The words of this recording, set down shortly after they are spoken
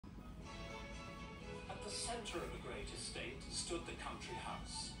centre of a great estate stood the country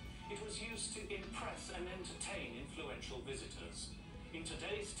house. It was used to impress and entertain influential visitors. In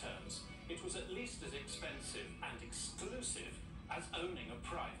today's terms, it was at least as expensive and exclusive as owning a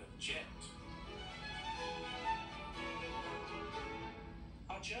private jet.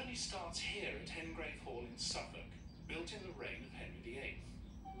 Our journey starts here at Hengrave Hall in Suffolk, built in the reign of Henry VIII.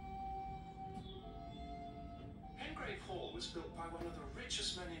 Hengrave Hall was built by one of the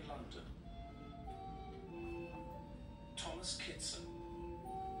richest men in London, Thomas Kitson.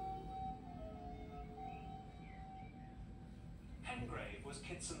 Hengrave was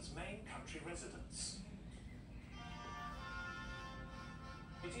Kitson's main country residence.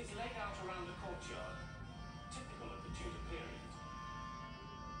 It is laid out around a courtyard, typical of the Tudor period.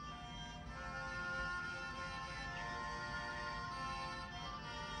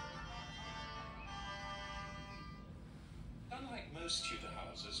 Unlike most Tudor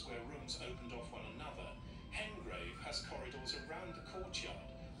houses where rooms opened off one another, Hengrave has corridors around the courtyard,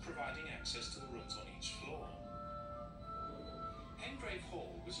 providing access to the rooms on each floor. Hengrave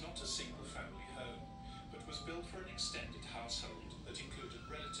Hall was not a single-family home, but was built for an extended household that included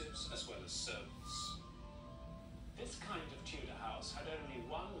relatives as well as servants. This kind of Tudor house had only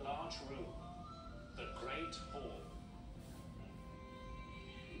one large room, the Great Hall.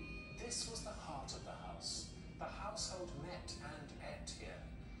 This was the heart of the house. The household met and ate here,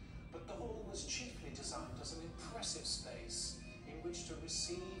 but the hall was chiefly designed as an impressive space in which to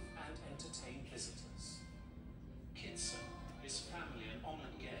receive and entertain visitors. Kitson, his family and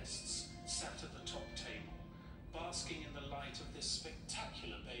honoured guests sat at the top table, basking in the light of this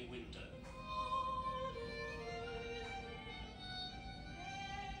spectacular bay window.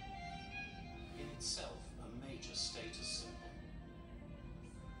 In itself, a major status symbol.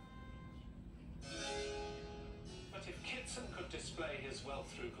 But if Kitson could display his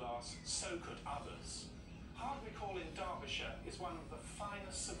wealth through glass, so could others. Hardwick Hall in Derbyshire is one of the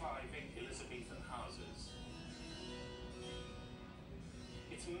finest surviving Elizabethan houses.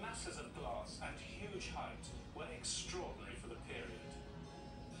 Its masses of glass and huge height were extraordinary for the period.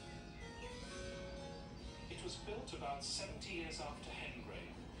 It was built about 70 years after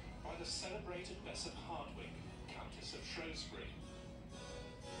Hengrave by the celebrated Bess of Hardwick, Countess of Shrewsbury.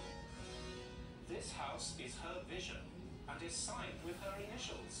 This house is her vision and is signed with her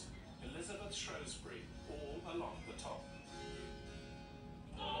initials, Elizabeth Shrewsbury, all along the top.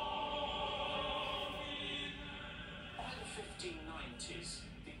 By the 1590s,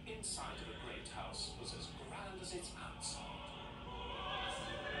 the inside of a great house was as grand as its outside.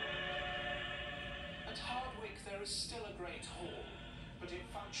 At Hardwick there is still a great hall, but it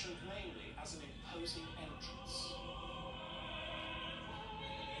functioned mainly as an imposing entrance.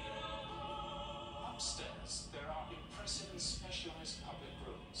 Upstairs, there are impressive and specialised public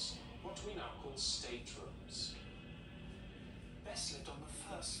rooms, what we now call staterooms. Bess lived on the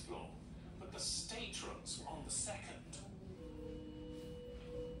first floor, but the staterooms were on the second.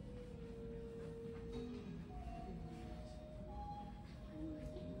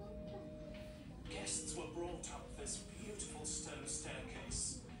 Guests were brought up this beautiful stone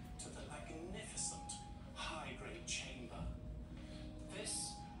staircase to the magnificent high-grade chamber.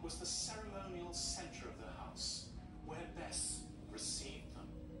 This was the ceremonial centre of the house, where Bess received them.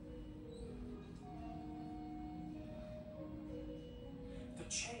 The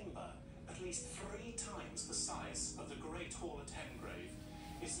chamber, at least 3 times the size of the Great Hall at Hengrave,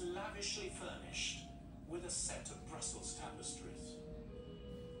 is lavishly furnished with a set of Brussels tapestries.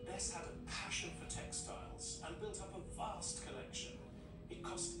 Bess had a passion for textiles and built up a vast collection. It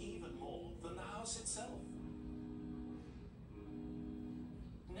cost even more than the house itself.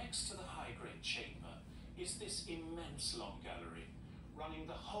 Next to the high-grade chamber is this immense long gallery, running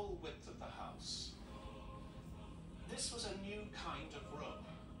the whole width of the house. This was a new kind of room.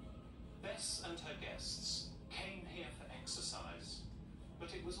 Bess and her guests came here for exercise,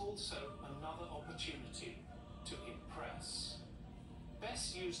 but it was also another opportunity to impress.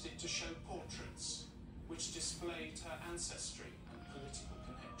 Bess used it to show portraits, which displayed her ancestry and political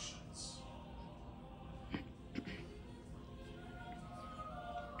connections.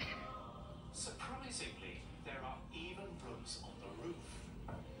 Surprisingly, there are even rooms on the roof.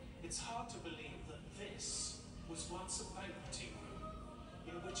 It's hard to believe that this was once a banqueting room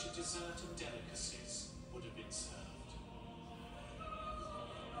in which a dessert and delicacies would have been served.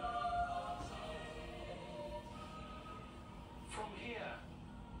 From here,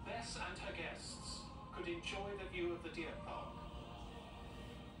 Bess and her guests could enjoy the view of the deer park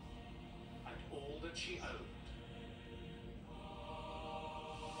and all that she owned.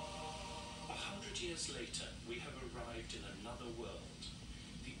 100 years later, we have arrived in another world,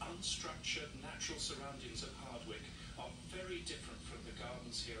 the unstructured, natural surroundings of Hardwick are very different from the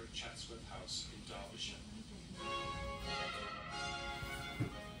gardens here at Chatsworth House in Derbyshire.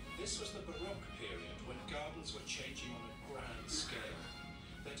 This was the Baroque period when gardens were changing on a grand scale.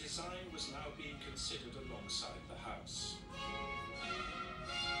 Their design was now being considered alongside the house.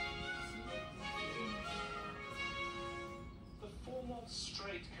 The formal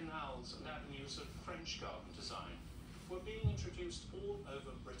straight canals and avenues of French garden design were being introduced all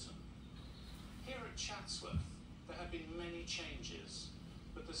over Britain. Here at Chatsworth, there have been many changes,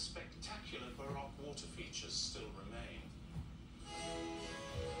 but the spectacular Baroque water features still remain.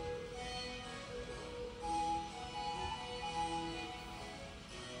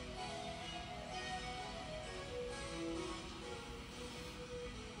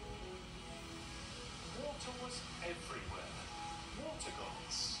 Water was everywhere. Water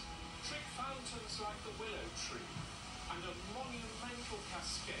gods, trick fountains like the willow tree, and a monumental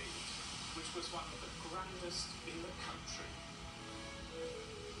cascade, which was one of the grandest in the country.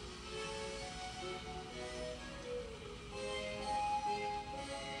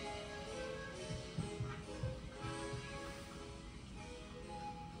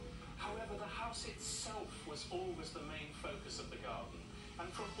 However, the house itself was always the main focus of the garden,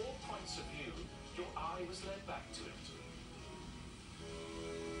 and from all points of view, your eye was led back to it.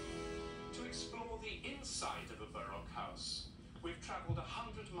 To explore the inside of a Baroque house, we've travelled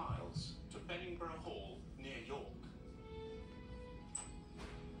 100 miles to Benningborough Hall near York.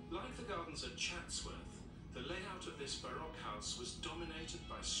 Like the gardens at Chatsworth, the layout of this Baroque house was dominated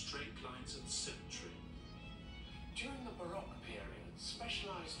by straight lines and symmetry. During the Baroque period,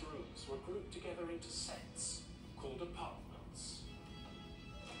 specialised rooms were grouped together into sets called apartments.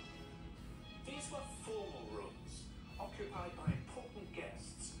 These were formal rooms occupied by important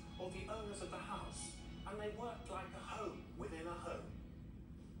guests or the owners of the house, and they worked like a home within a home.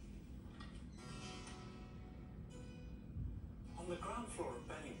 On the ground floor of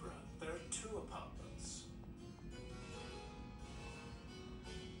Benningborough, there are 2 apartments.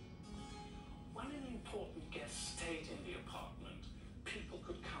 When an important guest stayed in the apartment, people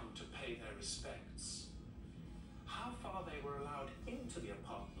could come to pay their respects. How far they were allowed into the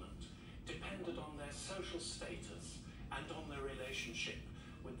apartment depended on their social status and on their relationship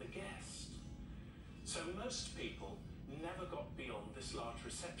with the guest. So most people never got beyond this large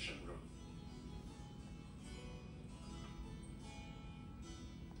reception room.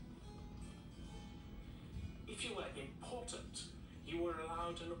 If you were important, you were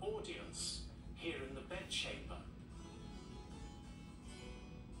allowed an audience here in the bedchamber.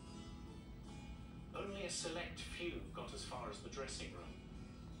 Only a select few got as far as the dressing room.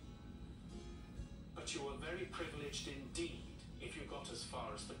 But you were very privileged indeed if you got as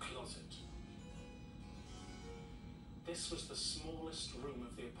far as the closet. This was the smallest room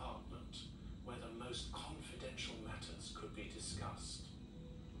of the apartment, where the most confidential matters could be discussed.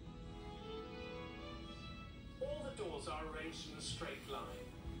 All the doors are arranged in a straight line.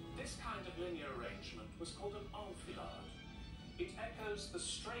 This kind of linear arrangement was called an enfilade. It echoes the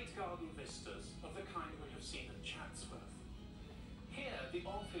straight garden vistas of the kind we have seen at Chatsworth. Here, the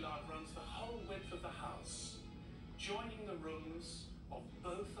enfilade runs the whole width of the house, joining the rooms of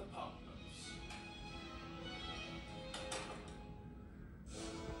both apartments.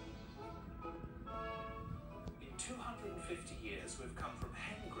 In 250 years, we've come from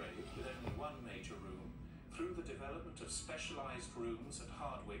Hengrave, with only one major room, through the development of specialised rooms at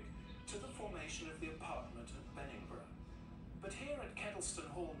Hardwick, to the formation of the apartment at Benningborough. But here at Kedleston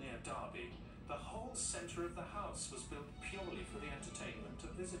Hall near Derby, the whole centre of the house was built purely for the entertainment of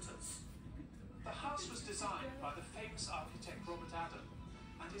visitors. The house was designed by the famous architect Robert Adam,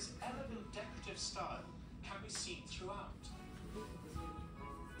 and his elegant decorative style can be seen throughout.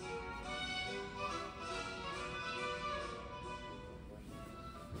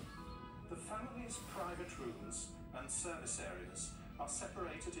 The family's private rooms and service areas are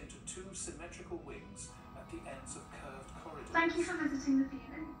separated into 2 symmetrical wings at the ends of curved corridors. Thank you for visiting the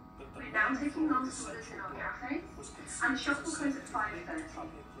viewing. We're now taking last orders in our cafe, and the shop will close at 5:30.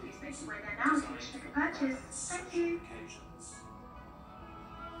 Please make your way there now if you wish to make a purchase. Thank you.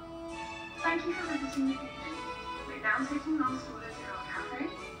 Thank you for visiting the viewing. We're now taking last orders in our cafe,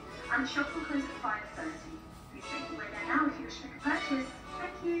 and the shop will close at 5:30. Please make your way there now if you wish to make a purchase.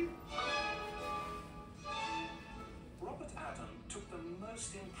 Thank you. Robert Adam took the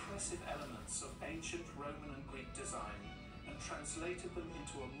most impressive elements of ancient Roman and Greek design and translated them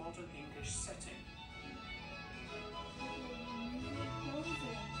into a modern English setting.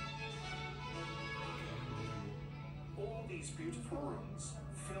 All these beautiful rooms,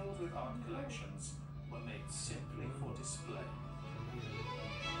 filled with art collections, were made simply for display.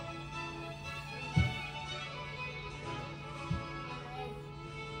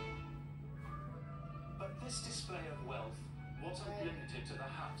 This display of wealth wasn't limited to the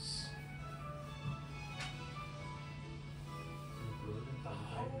house. The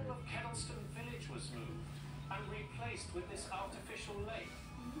whole of Kedleston village was moved and replaced with this artificial lake,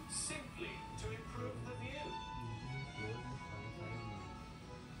 simply to improve the view.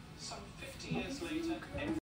 Some 50 years later,